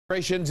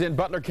Celebrations in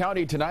Butler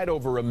County tonight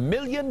over $1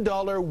 million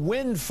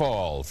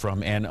windfall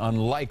from an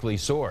unlikely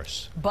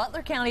source.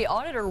 Butler County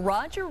Auditor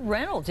Roger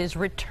Reynolds is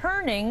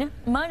returning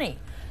money.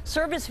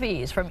 Service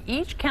fees from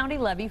each county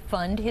levy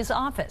fund his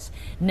office.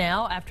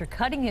 Now, after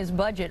cutting his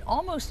budget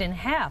almost in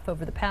half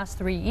over the past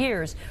 3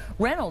 years,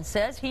 Reynolds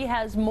says he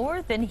has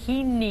more than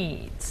he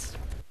needs.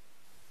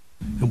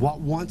 And what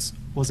once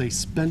was a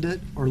spend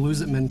it or lose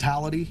it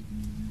mentality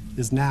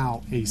is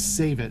now a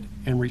save it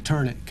and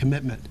return it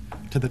commitment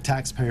to the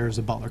taxpayers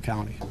of Butler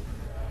County.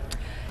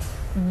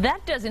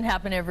 That doesn't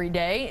happen every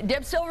day.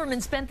 Deb Silverman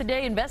spent the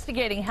day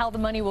investigating how the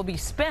money will be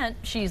spent.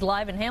 She's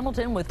live in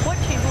Hamilton with what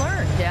she's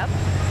learned. Deb?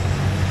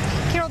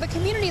 Carol, the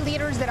community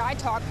leaders that I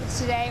talked with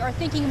today are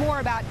thinking more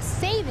about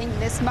saving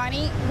this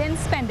money than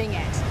spending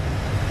it.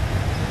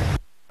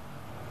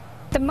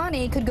 The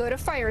money could go to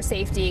fire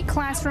safety,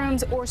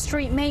 classrooms, or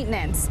street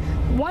maintenance.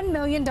 $1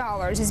 million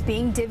is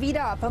being divvied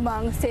up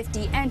among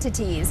 50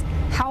 entities.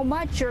 How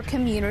much your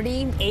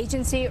community,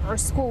 agency, or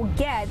school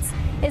gets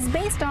is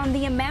based on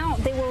the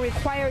amount they were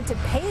required to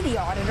pay the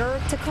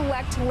auditor to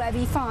collect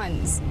levy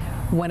funds.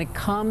 When it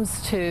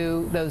comes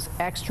to those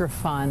extra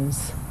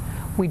funds,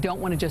 we don't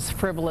want to just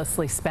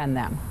frivolously spend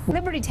them.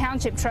 Liberty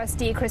Township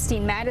trustee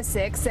Christine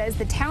Matisic says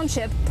the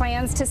township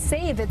plans to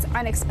save its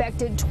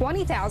unexpected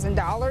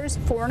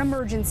 $20,000 for an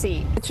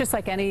emergency. It's just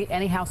like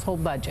any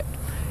household budget.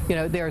 You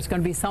know, there's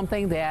going to be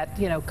something that,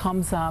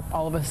 comes up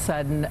all of a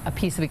sudden, a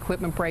piece of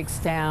equipment breaks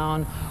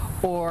down,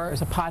 or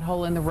there's a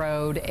pothole in the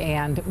road,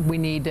 and we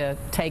need to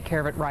take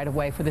care of it right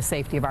away for the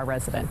safety of our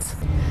residents.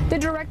 The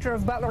director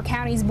of Butler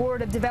County's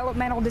Board of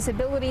Developmental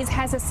Disabilities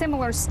has a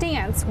similar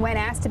stance when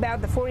asked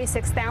about the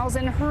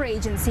 $46,000 her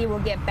agency will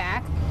get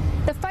back.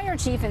 The fire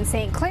chief in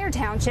St. Clair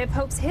Township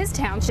hopes his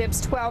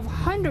township's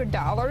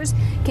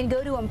 $1,200 can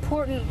go to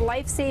important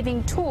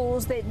life-saving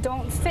tools that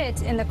don't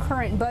fit in the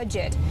current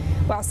budget.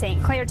 While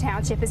St. Clair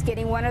Township is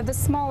getting one of the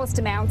smallest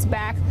amounts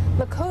back,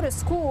 Lakota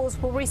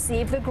schools will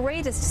receive the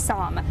greatest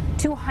sum,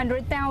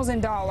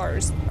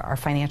 $200,000. Our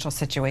financial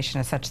situation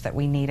is such that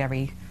we need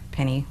every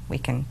penny we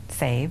can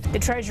save. The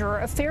treasurer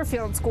of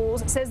Fairfield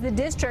Schools says the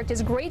district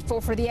is grateful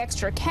for the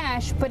extra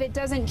cash, but it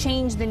doesn't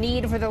change the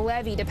need for the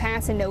levy to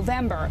pass in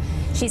November.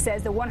 She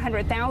says the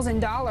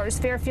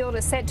 $100,000 Fairfield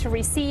is set to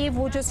receive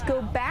will just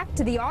go back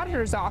to the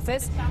auditor's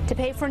office to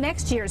pay for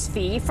next year's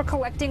fee for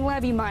collecting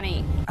levy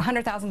money.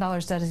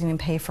 $100,000 doesn't even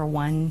pay for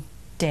one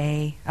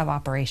day of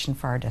operation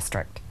for our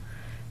district.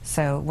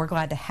 So we're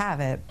glad to have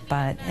it,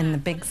 but in the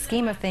big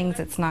scheme of things,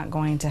 it's not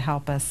going to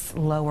help us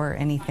lower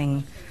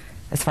anything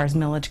as far as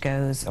millage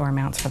goes or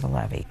amounts for the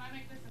levy.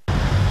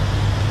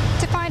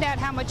 To find out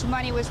how much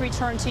money was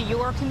returned to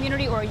your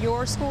community or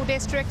your school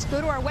district,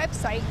 go to our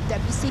website,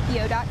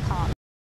 WCPO.com.